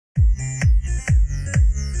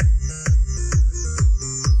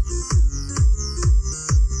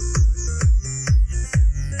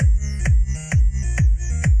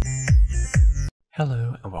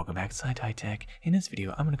back to Side High Tech. In this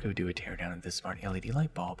video, I'm going to go do a teardown of this smart LED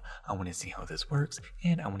light bulb. I want to see how this works,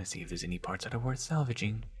 and I want to see if there's any parts that are worth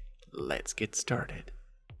salvaging. Let's get started.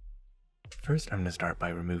 First, I'm going to start by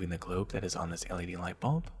removing the globe that is on this LED light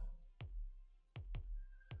bulb.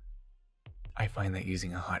 I find that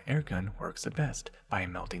using a hot air gun works the best by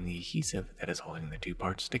melting the adhesive that is holding the two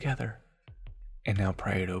parts together. And now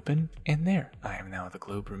pry it open, and there, I have now the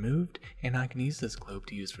globe removed, and I can use this globe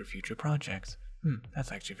to use for future projects.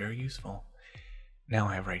 That's actually very useful. Now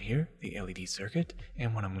I have right here the LED circuit,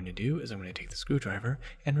 and what I'm going to do is I'm going to take the screwdriver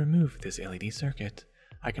and remove this LED circuit.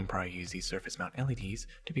 I can probably use these surface mount LEDs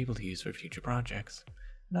to be able to use for future projects.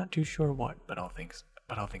 Not too sure what, but I'll think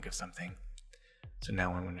of something. So now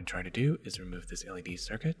what I'm going to try to do is remove this LED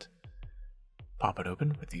circuit, pop it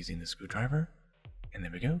open with using the screwdriver, and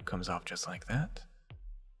there we go, comes off just like that.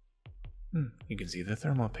 You can see the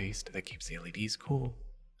thermal paste that keeps the LEDs cool.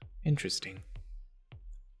 Interesting.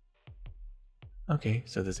 Okay,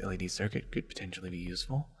 so this LED circuit could potentially be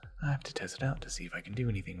useful. I have to test it out to see if I can do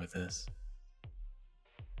anything with this.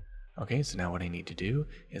 Okay, so now what I need to do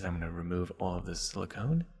is I'm going to remove all of this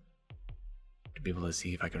silicone to be able to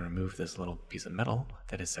see if I can remove this little piece of metal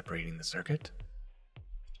that is separating the circuit.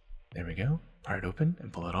 There we go, pry it open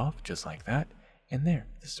and pull it off just like that, and there,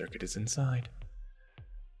 the circuit is inside.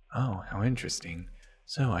 Oh, how interesting.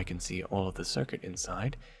 So I can see all of the circuit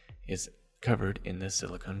inside is covered in this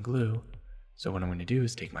silicone glue. So what I'm going to do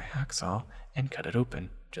is take my hacksaw and cut it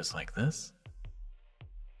open, just like this.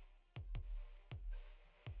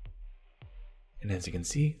 And as you can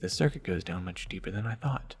see, the circuit goes down much deeper than I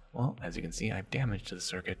thought. Well, as you can see, I've damaged the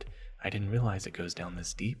circuit. I didn't realize it goes down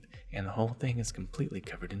this deep, and the whole thing is completely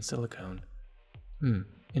covered in silicone.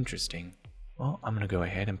 Interesting. Well, I'm going to go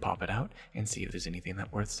ahead and pop it out and see if there's anything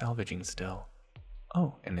that's worth salvaging still.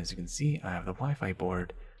 Oh, and as you can see, I have the Wi-Fi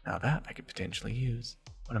board. Now that I could potentially use.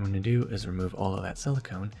 What I'm going to do is remove all of that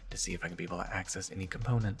silicone to see if I can be able to access any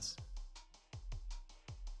components.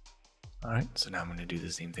 Alright, so now I'm going to do the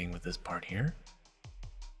same thing with this part here.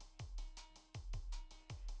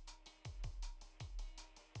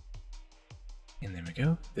 And there we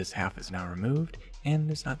go, this half is now removed, and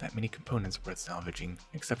there's not that many components worth salvaging,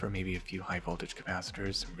 except for maybe a few high voltage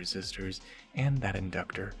capacitors, some resistors, and that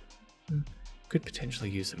inductor. Could potentially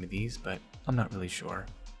use some of these, but I'm not really sure.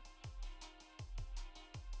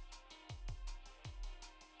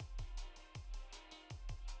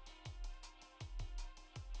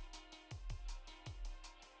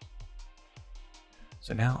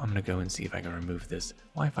 So now I'm going to go and see if I can remove this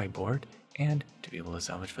Wi-Fi board and to be able to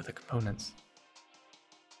salvage for the components.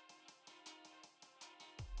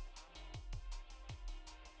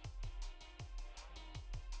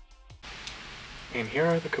 And here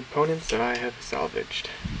are the components that I have salvaged.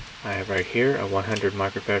 I have right here a 100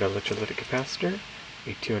 microfarad electrolytic capacitor,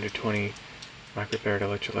 a 220 microfarad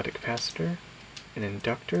electrolytic capacitor, an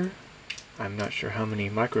inductor. I'm not sure how many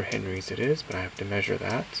microhenries it is, but I have to measure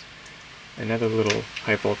that. Another little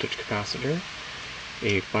high voltage capacitor,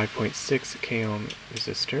 a 5.6 k ohm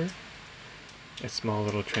resistor, a small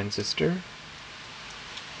little transistor.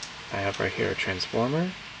 I have right here a transformer,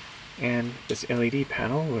 and this LED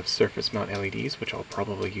panel with surface mount LEDs, which I'll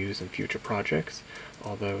probably use in future projects,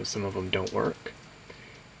 although some of them don't work.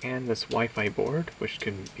 And this Wi-Fi board, which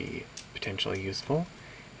can be potentially useful.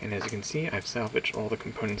 And as you can see, I've salvaged all the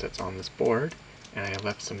components that's on this board, and I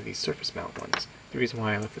left some of these surface mount ones. The reason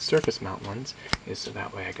why I left the surface mount ones is so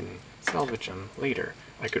that way I can salvage them later.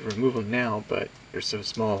 I could remove them now, but they're so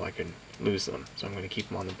small I could lose them. So I'm going to keep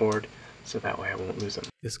them on the board so that way I won't lose them.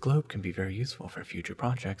 This globe can be very useful for future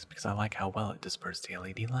projects because I like how well it disperses the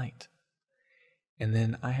LED light. And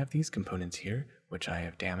then I have these components here, which I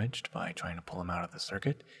have damaged by trying to pull them out of the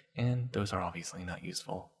circuit, and those are obviously not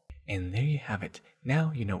useful. And there you have it.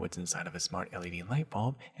 Now you know what's inside of a smart LED light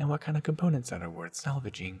bulb and what kind of components that are worth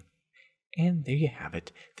salvaging. And there you have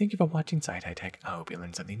it. Thank you for watching Side High Tech. I hope you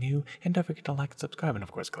learned something new, and don't forget to like and subscribe, and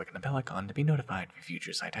of course click on the bell icon to be notified for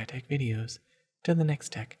future Side High Tech videos. Till the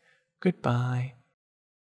next tech, goodbye.